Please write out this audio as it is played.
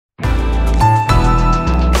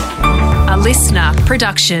listener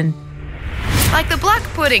production. Like the black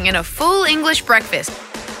pudding in a full English breakfast.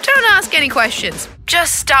 Don't ask any questions.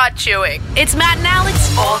 Just start chewing. It's Matt and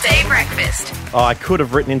Alex all day breakfast. Oh, I could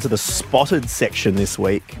have written into the spotted section this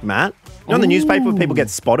week, Matt. You know, in the newspaper, people get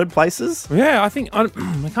spotted places. Yeah, I can't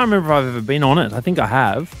remember if I've ever been on it. I think I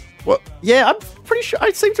have. Well, yeah, I'm pretty sure.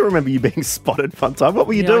 I seem to remember you being spotted one time. What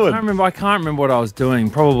were you doing? I can't remember what I was doing.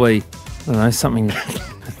 Probably, I don't know, something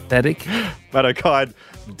pathetic. Matt O'Kine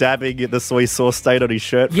dabbing the soy sauce stain on his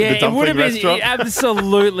shirt from the dumpling restaurant. It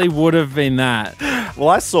absolutely would have been that. Well,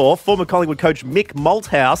 I saw former Collingwood coach Mick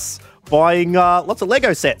Malthouse buying lots of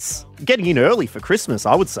Lego sets. Getting in early for Christmas,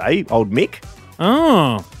 I would say, old Mick.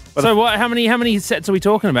 Oh. So what? How many sets are we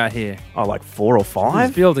talking about here? Oh, like 4 or 5.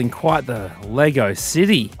 He's building quite the Lego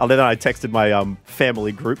city. And then I texted my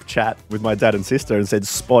family group chat with my dad and sister and said,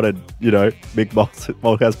 spotted, Mick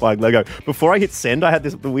Malthouse buying Lego. Before I hit send, I had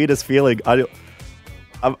the weirdest feeling.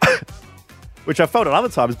 Which I felt at other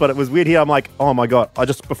times, but it was weird here. I'm like, oh my God,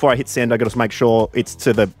 before I hit send, I got to make sure it's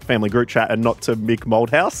to the family group chat and not to Mick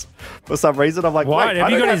Malthouse. For some reason, I'm like, why?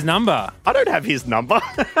 Have you got his number? I don't have his number.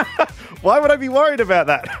 Why would I be worried about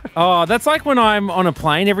that? Oh, that's like when I'm on a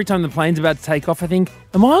plane. Every time the plane's about to take off, I think,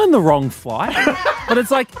 am I on the wrong flight? But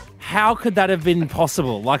it's like, how could that have been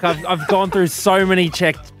possible? Like, I've gone through so many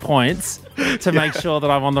checked points to make sure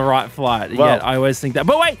that I'm on the right flight. Well, yeah, I always think that.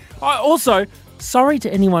 But wait, also, sorry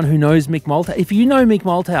to anyone who knows Mick Malthouse. If you know Mick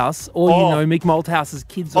Malthouse or you know Mick Malthouse's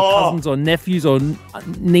kids or cousins or nephews or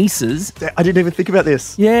nieces. I didn't even think about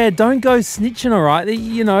this. Yeah, don't go snitching, all right?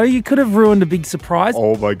 You could have ruined a big surprise.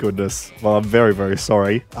 Oh, my goodness. Well, I'm very, very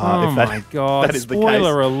sorry. My God. That is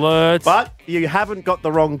Spoiler alert. But you haven't got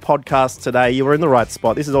the wrong podcast today. You were in the right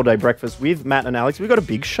spot. This is All Day Breakfast with Matt and Alex. We've got a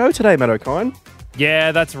big show today, Matt O'Kine.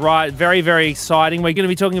 Yeah, that's right. Very, very exciting. We're going to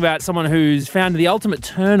be talking about someone who's found the ultimate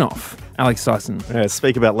turn-off, Alex Dyson. Yeah,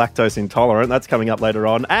 speak about lactose intolerant. That's coming up later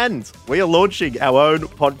on. And we are launching our own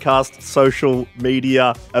podcast social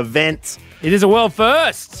media event. It is a world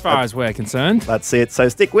first, as far as we're concerned. That's it. So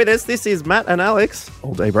stick with us. This is Matt and Alex,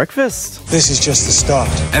 All Day Breakfast. This is just the start.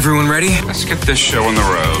 Everyone ready? Let's get this show on the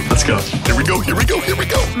road. Let's go. Here we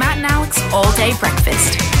go. Matt and Alex all day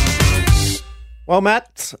breakfast. Well,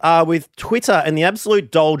 Matt, with Twitter and the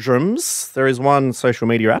absolute doldrums, there is one social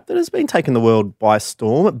media app that has been taking the world by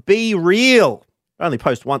storm. Be Real. I only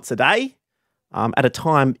post once a day at a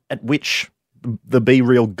time at which the Be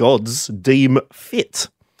Real gods deem fit.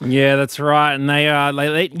 Yeah, that's right. And they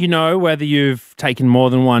let you know whether you've taken more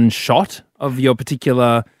than one shot of your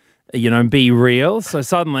particular, Be Real. So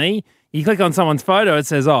suddenly you click on someone's photo, it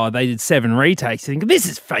says, they did 7 retakes. You think, this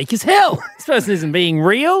is fake as hell. This person isn't being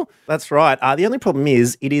real. That's right. The only problem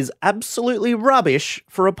is it is absolutely rubbish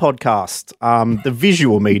for a podcast. The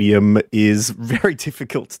visual medium is very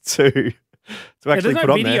difficult to actually put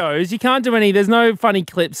on there. There's no videos. You can't do any. There's no funny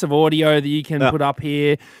clips of audio that you can put up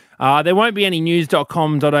here. There won't be any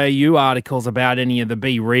news.com.au articles about any of the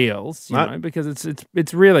Be Reals, because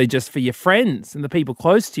it's really just for your friends and the people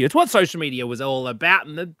close to you. It's what social media was all about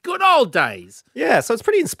in the good old days. Yeah, so it's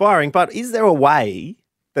pretty inspiring. But is there a way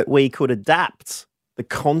that we could adapt the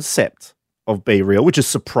concept of Be Real, which is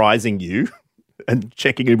surprising you and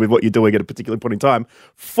checking in with what you're doing at a particular point in time,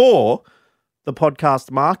 for the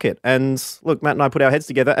podcast market? And look, Matt and I put our heads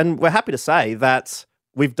together, and we're happy to say that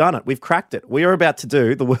we've done it. We've cracked it. We are about to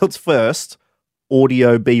do the world's first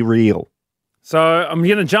audio Be Real. So I'm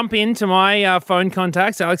going to jump into my phone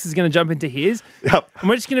contacts. Alex is going to jump into his. Yep. And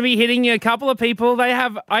we're just going to be hitting a couple of people. They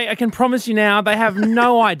have, I can promise you now, they have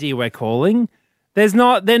no idea we're calling. They're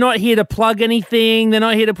not here to plug anything. They're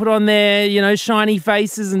not here to put on their, shiny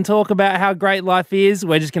faces and talk about how great life is.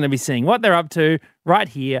 We're just going to be seeing what they're up to right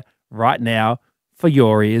here, right now, for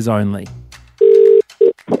your ears only.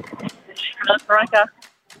 Veronica.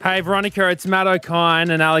 Hey, Veronica, it's Matt O'Kine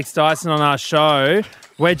and Alex Dyson on our show.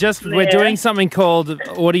 We're doing something called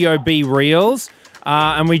Audio Be Reals,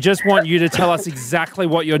 and we just want you to tell us exactly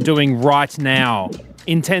what you're doing right now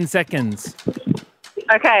in 10 seconds.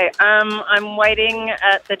 Okay, I'm waiting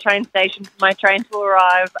at the train station for my train to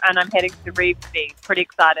arrive, and I'm heading to Revesby. Pretty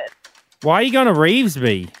excited. Why are you going to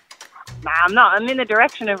Revesby? Nah, I'm not. I'm in the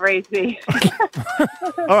direction of Revesby.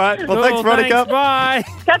 All right. Well, thanks, Veronica. Thanks, bye.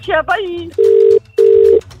 Catch ya. Bye.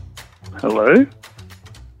 Hello?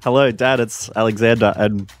 Hello, Dad. It's Alexander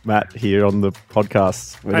and Matt here on the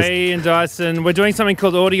podcast. Hey, and Dyson. We're doing something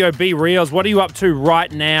called Audio Be Reals. What are you up to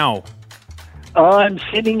right now? I'm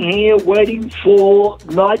sitting here waiting for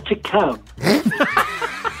night to come.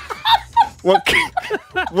 What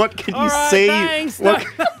can you see? Thanks.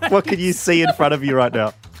 What can you see in front of you right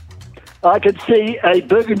now? I can see a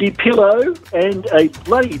burgundy pillow and a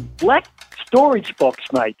bloody black storage box,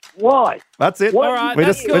 mate. Why? That's it. What? All right, We're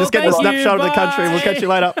that's just, we're just getting a cool. Thank you. snapshot of the country. We'll Bye. catch you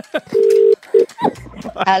later.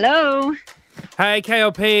 Hello. Hey,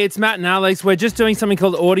 KLP, it's Matt and Alex. We're just doing something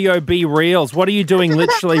called Audio Be Reels. What are you doing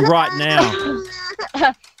literally right now?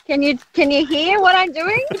 Can you hear what I'm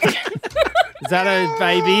doing? Is that a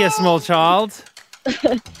baby, a small child?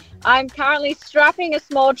 I'm currently strapping a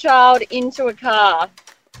small child into a car.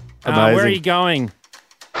 Where are Amazing. you going?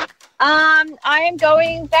 I am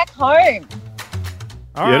going back home.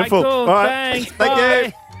 All right, Beautiful. cool. All right. Thanks.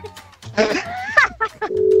 Thank Bye.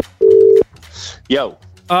 Yo.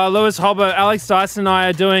 Lewis Hobber, Alex Dyson and I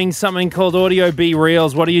are doing something called Audio Be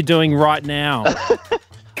Reels. What are you doing right now?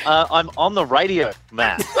 I'm on the radio,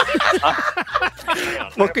 Matt.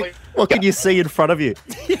 What can you see in front of you?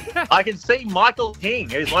 I can see Michael King,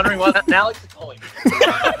 who's wondering why that Alex is calling.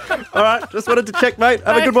 All right, just wanted to check, mate.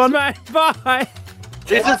 Have a good one. Thanks, mate. Bye.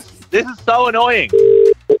 This is so annoying.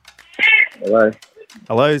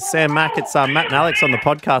 Hello, Sam Mack. It's Matt and Alex on the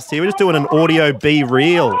podcast here. We're just doing an Audio Be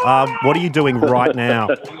Real. What are you doing right now?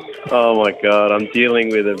 Oh my God, I'm dealing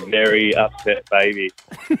with a very upset baby.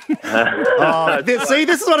 See,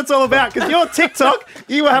 this is what it's all about. Because your TikTok,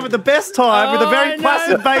 you were having the best time with a I very know.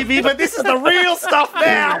 placid baby, but this is the real stuff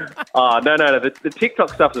now. Oh, no. The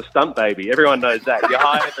TikTok stuff's a stunt baby. Everyone knows that. You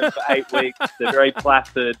hired them for 8 weeks. They're very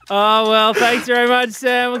placid. Oh, well, thanks very much,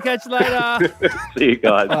 Sam. We'll catch you later. See you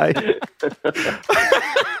guys. Bye.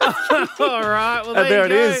 All right. Well, And there you it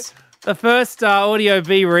go. is. The first Audio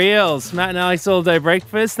Be Reels. Matt and Alex All Day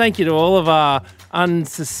Breakfast. Thank you to all of our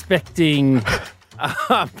unsuspecting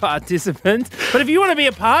participants. But if you want to be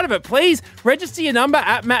a part of it, please register your number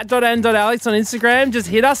at matt.and.alex on Instagram. Just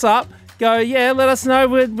hit us up. Go, yeah, let us know.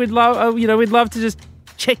 We'd love, we'd love to just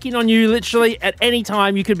check in on you literally at any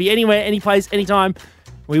time. You could be anywhere, any place, anytime.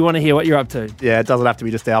 We want to hear what you're up to. Yeah, it doesn't have to be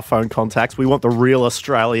just our phone contacts. We want the real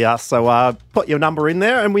Australia. So put your number in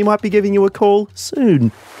there and we might be giving you a call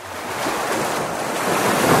soon.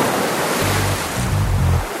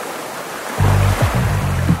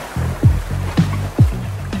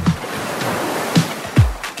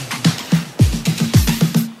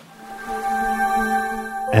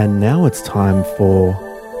 And now it's time for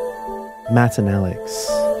Matt and Alex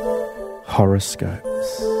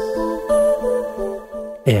horoscopes.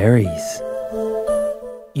 Aries.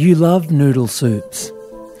 You love noodle soups.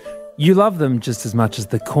 You love them just as much as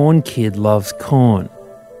the corn kid loves corn.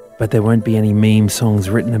 But there won't be any meme songs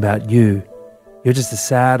written about you. You're just a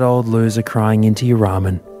sad old loser crying into your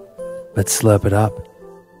ramen. But slurp it up.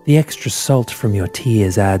 The extra salt from your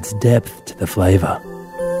tears adds depth to the flavour.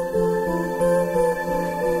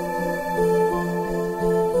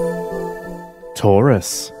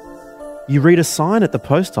 Taurus. You read a sign at the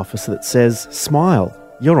post office that says, "Smile,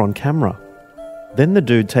 you're on camera." Then the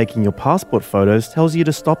dude taking your passport photos tells you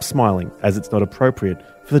to stop smiling as it's not appropriate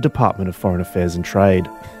for the Department of Foreign Affairs and Trade.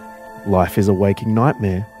 Life is a waking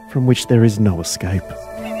nightmare from which there is no escape.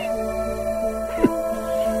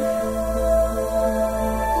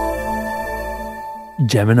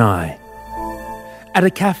 Gemini. At a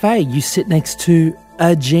cafe, you sit next to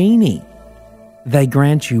a genie. They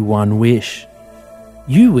grant you one wish.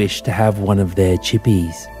 You wish to have one of their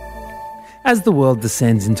chippies. As the world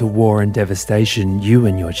descends into war and devastation, you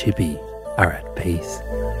and your chippy are at peace.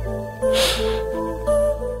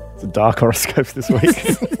 It's a dark horoscope this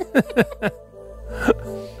week.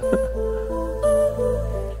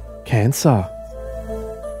 Cancer.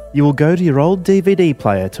 You will go to your old DVD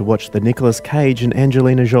player to watch the Nicolas Cage and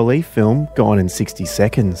Angelina Jolie film Gone in 60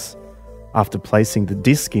 Seconds. After placing the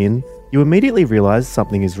disc in, you immediately realise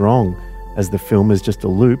something is wrong, as the film is just a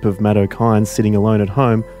loop of Matt O'Kine sitting alone at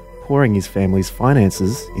home, pouring his family's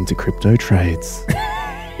finances into crypto trades.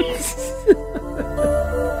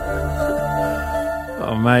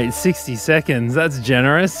 Oh, mate, 60 seconds. That's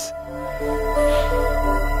generous.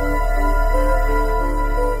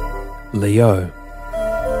 Leo.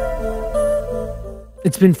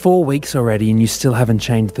 It's been 4 weeks already and you still haven't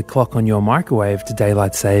changed the clock on your microwave to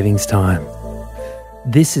daylight savings time.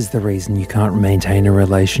 This is the reason you can't maintain a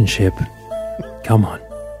relationship. Come on,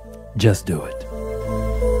 just do it.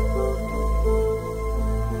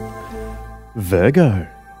 Virgo.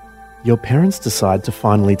 Your parents decide to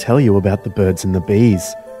finally tell you about the birds and the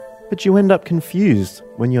bees, but you end up confused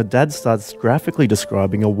when your dad starts graphically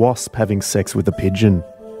describing a wasp having sex with a pigeon.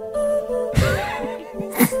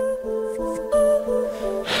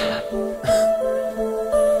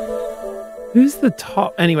 Who's the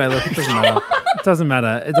top? Anyway, look, it doesn't matter. It doesn't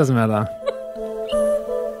matter. It doesn't matter.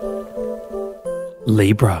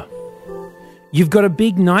 Libra. You've got a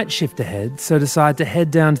big night shift ahead, so decide to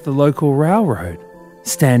head down to the local railroad.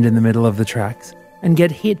 Stand in the middle of the tracks, and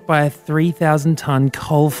get hit by a 3,000-ton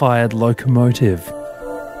coal-fired locomotive.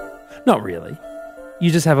 Not really.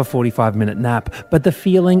 You just have a 45-minute nap, but the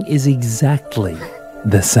feeling is exactly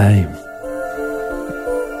the same.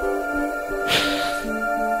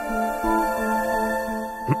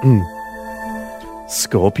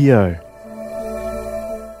 Scorpio.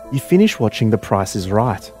 You finish watching The Price is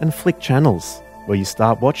Right and flick channels, where you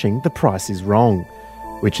start watching The Price is Wrong,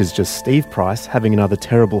 which is just Steve Price having another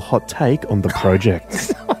terrible hot take on the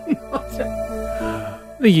project.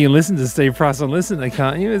 I think you can listen to Steve Price on Listener,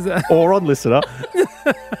 can't you? Is that... Or on Listener.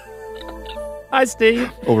 Hi,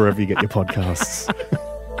 Steve. Or wherever you get your podcasts.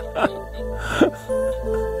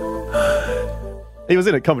 He was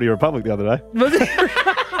in at Comedy Republic the other day.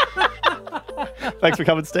 Thanks for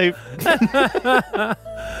coming, Steve.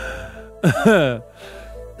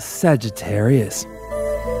 Sagittarius.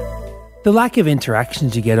 The lack of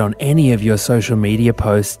interactions you get on any of your social media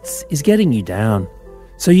posts is getting you down.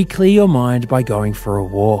 So you clear your mind by going for a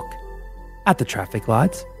walk. At the traffic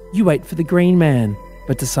lights, you wait for the green man,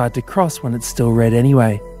 but decide to cross when it's still red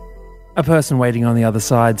anyway. A person waiting on the other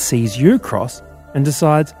side sees you cross and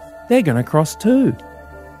decides they're going to cross too.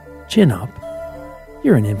 Chin up.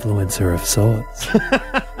 You're an influencer of sorts.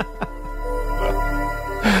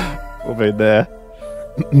 We'll be there.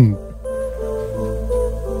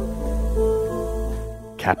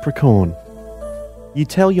 Capricorn. You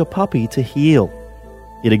tell your puppy to heel.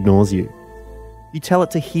 It ignores you. You tell it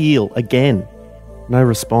to heel again. No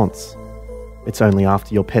response. It's only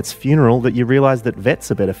after your pet's funeral that you realise that vets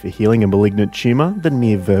are better for healing a malignant tumour than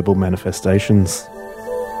mere verbal manifestations.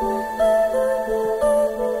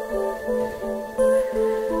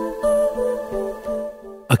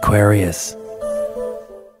 Aquarius.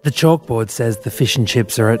 The chalkboard says the fish and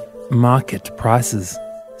chips are at market prices,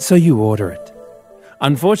 so you order it.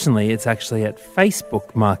 Unfortunately, it's actually at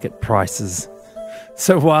Facebook market prices.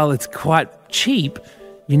 So while it's quite cheap,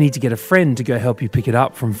 you need to get a friend to go help you pick it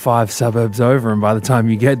up from 5 suburbs over, and by the time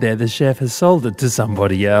you get there, the chef has sold it to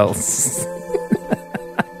somebody else.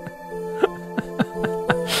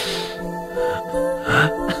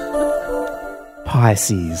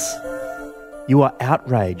 Pisces. You are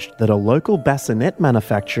outraged that a local bassinet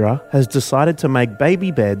manufacturer has decided to make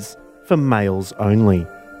baby beds for males only.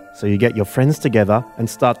 So you get your friends together and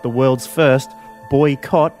start the world's first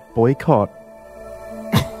boycott.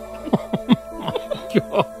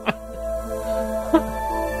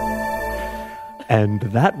 And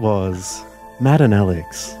that was Matt and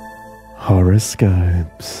Alex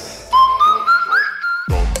Horoscopes.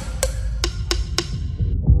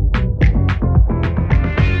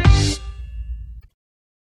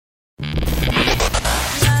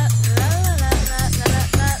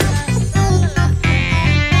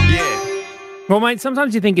 Well, mate,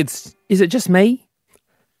 sometimes you think is it just me?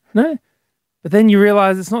 No. But then you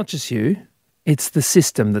realise it's not just you, it's the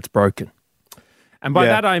system that's broken. And by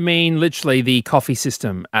that I mean literally the coffee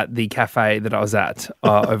system at the cafe that I was at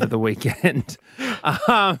over the weekend.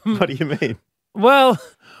 What do you mean? Well,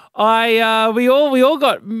 we all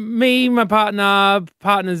got, me, my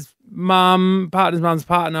partner's mum's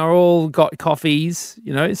partner, all got coffees,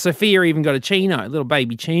 you know. Sophia even got a chino, a little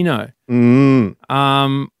baby chino.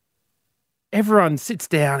 Everyone sits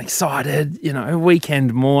down excited, you know,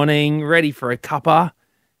 weekend morning, ready for a cuppa.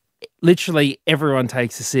 Literally everyone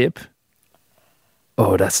takes a sip.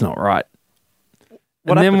 Oh, that's not right.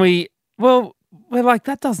 What and happened? then we're like,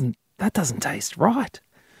 that doesn't taste right.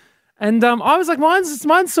 And I was like,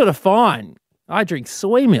 mine's sort of fine. I drink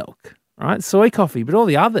soy milk, right? Soy coffee, but all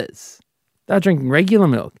the others, they're drinking regular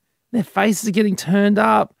milk. Their faces are getting turned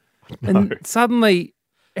up. No. And suddenly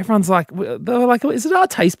everyone's like, they were like, is it our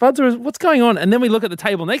taste buds or what's going on? And then we look at the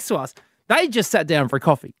table next to us. They just sat down for a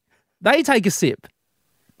coffee. They take a sip.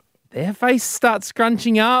 Their face starts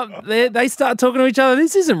scrunching up. They start talking to each other.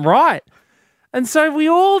 This isn't right. And so we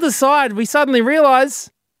all decide, we suddenly realise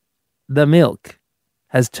the milk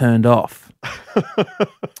has turned off.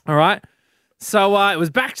 All right? So it was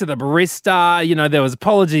back to the barista. You know, there was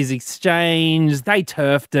apologies exchanged. They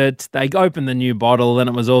turfed it. They opened the new bottle and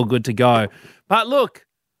it was all good to go. But look,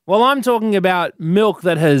 while I'm talking about milk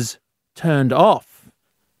that has turned off,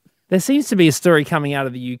 there seems to be a story coming out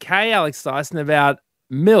of the UK, Alex Dyson, about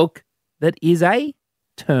milk that is a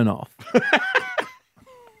turn-off.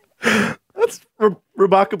 That's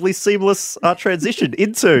remarkably seamless transition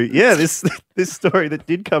into, this story that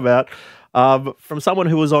did come out from someone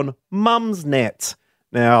who was on Mumsnet.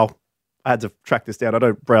 Now, I had to track this down. I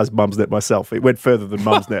don't browse Mumsnet myself. It went further than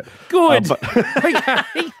Mumsnet. Good. Okay.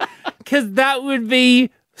 Because that would be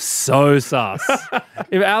so sus.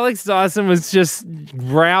 If Alex Dyson was just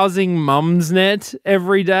browsing Mumsnet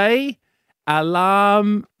every day,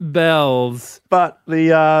 Alarm bells. But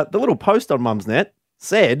the little post on Mumsnet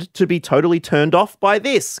said to be totally turned off by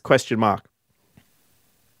this, ?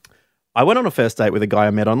 I went on a first date with a guy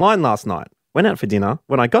I met online last night. Went out for dinner.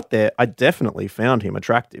 When I got there, I definitely found him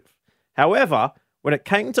attractive. However, when it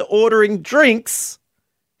came to ordering drinks,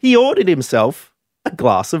 he ordered himself a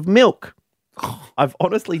glass of milk. I've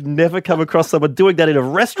honestly never come across someone doing that in a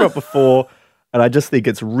restaurant before, and I just think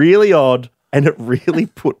it's really odd, and it really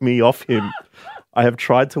put me off him. I have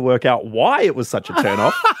tried to work out why it was such a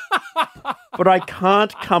turn-off, but I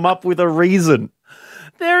can't come up with a reason.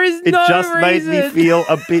 There is It no just made reason. me feel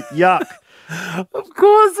a bit yuck. Of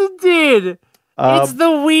course it did. It's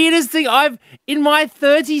the weirdest thing. In my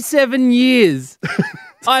 37 years,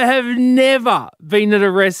 I have never been at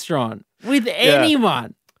a restaurant with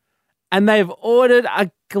anyone and they've ordered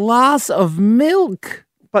a glass of milk.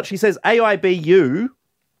 But she says, AIBU.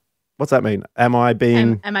 What's that mean? Am I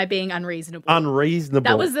being Am I being unreasonable? unreasonable?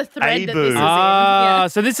 That was the thread that this is in. Ah,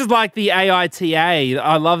 so this is like the AITA.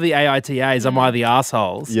 I love the AITAs. Am I the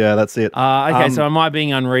assholes? Yeah, that's it. Okay, so am I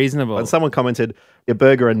being unreasonable? And someone commented, your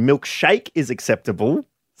burger and milkshake is acceptable.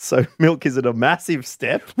 So milk isn't a massive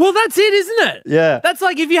step. Well, that's it, isn't it? Yeah. That's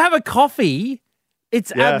like if you have a coffee,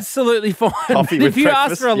 it's absolutely fine. Coffee But with if you ask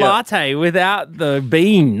breakfast, for a latte without the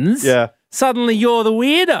beans, suddenly you're the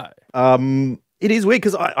weirdo. It is weird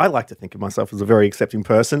because I like to think of myself as a very accepting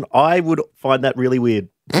person. I would find that really weird.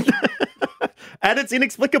 And it's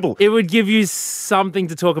inexplicable. It would give you something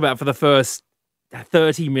to talk about for the first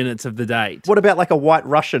 30 minutes of the date. What about like a White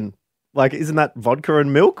Russian? Like, isn't that vodka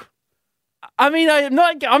and milk? I mean, I'm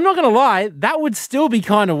not going to lie. That would still be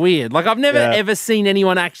kind of weird. Like, I've never ever seen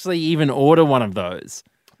anyone actually even order one of those.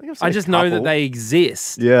 I just know that they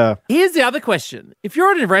exist. Yeah. Here's the other question. If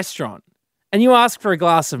you're at a restaurant and you ask for a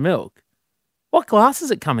glass of milk, what glass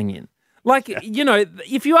is it coming in? Like, you know,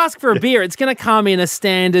 if you ask for a beer, it's going to come in a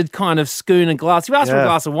standard kind of schooner glass. If you ask for a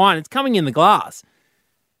glass of wine, it's coming in the glass.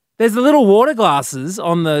 There's the little water glasses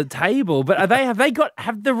on the table, but are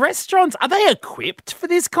the restaurants equipped for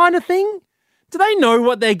this kind of thing? Do they know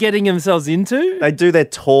what they're getting themselves into? They do their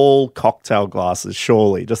tall cocktail glasses,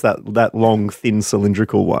 surely. Just that long, thin,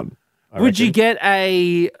 cylindrical one. Would you get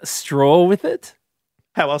a straw with it?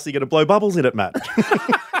 How else are you going to blow bubbles in it, Matt?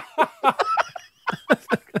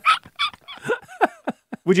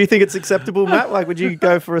 Would you think it's acceptable, Matt? Like, would you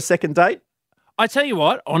go for a second date? I tell you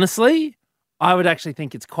what, honestly, I would actually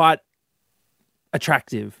think it's quite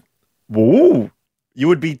attractive. Whoa. You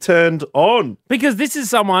would be turned on. Because this is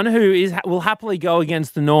someone who will happily go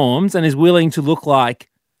against the norms and is willing to look like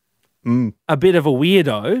a bit of a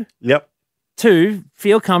weirdo. Yep. To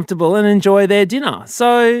feel comfortable and enjoy their dinner.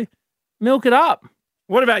 So milk it up.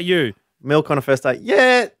 What about you? Milk on a first date?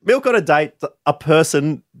 Yeah, milk on a date, a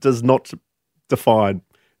person does not define.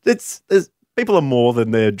 People are more than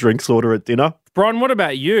their drinks order at dinner. Bron, what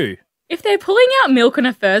about you? If they're pulling out milk on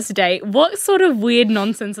a first date, what sort of weird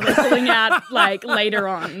nonsense are they pulling out like later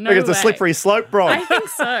on? No I think it's way. a slippery slope, Bron. I think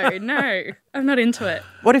so. No, I'm not into it.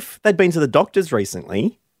 What if they'd been to the doctors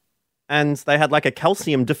recently and they had like a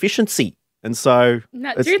calcium deficiency? And so...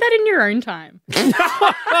 No, do that in your own time.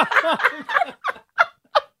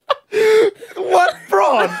 What,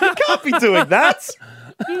 Bron? You can't be doing that.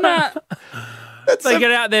 No. They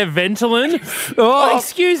get out their Ventolin. Oh,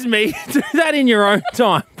 excuse me. Do that in your own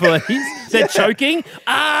time, please. They're choking.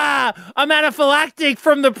 I'm anaphylactic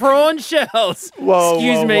from the prawn shells.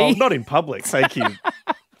 Excuse me. Whoa. Not in public, thank you.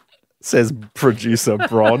 Says producer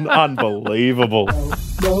Bron. Unbelievable.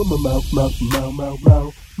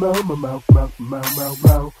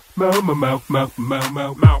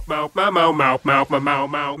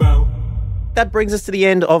 That brings us to the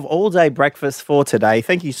end of All Day Breakfast for today.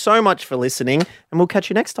 Thank you so much for listening, and we'll catch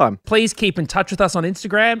you next time. Please keep in touch with us on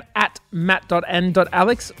Instagram at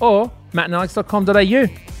matt.n.alex or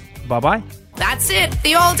mattandalex.com.au. Bye-bye. That's it.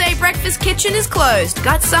 The All Day Breakfast kitchen is closed.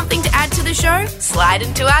 Got something to add to the show? Slide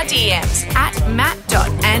into our DMs at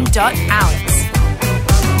matt.n.alex.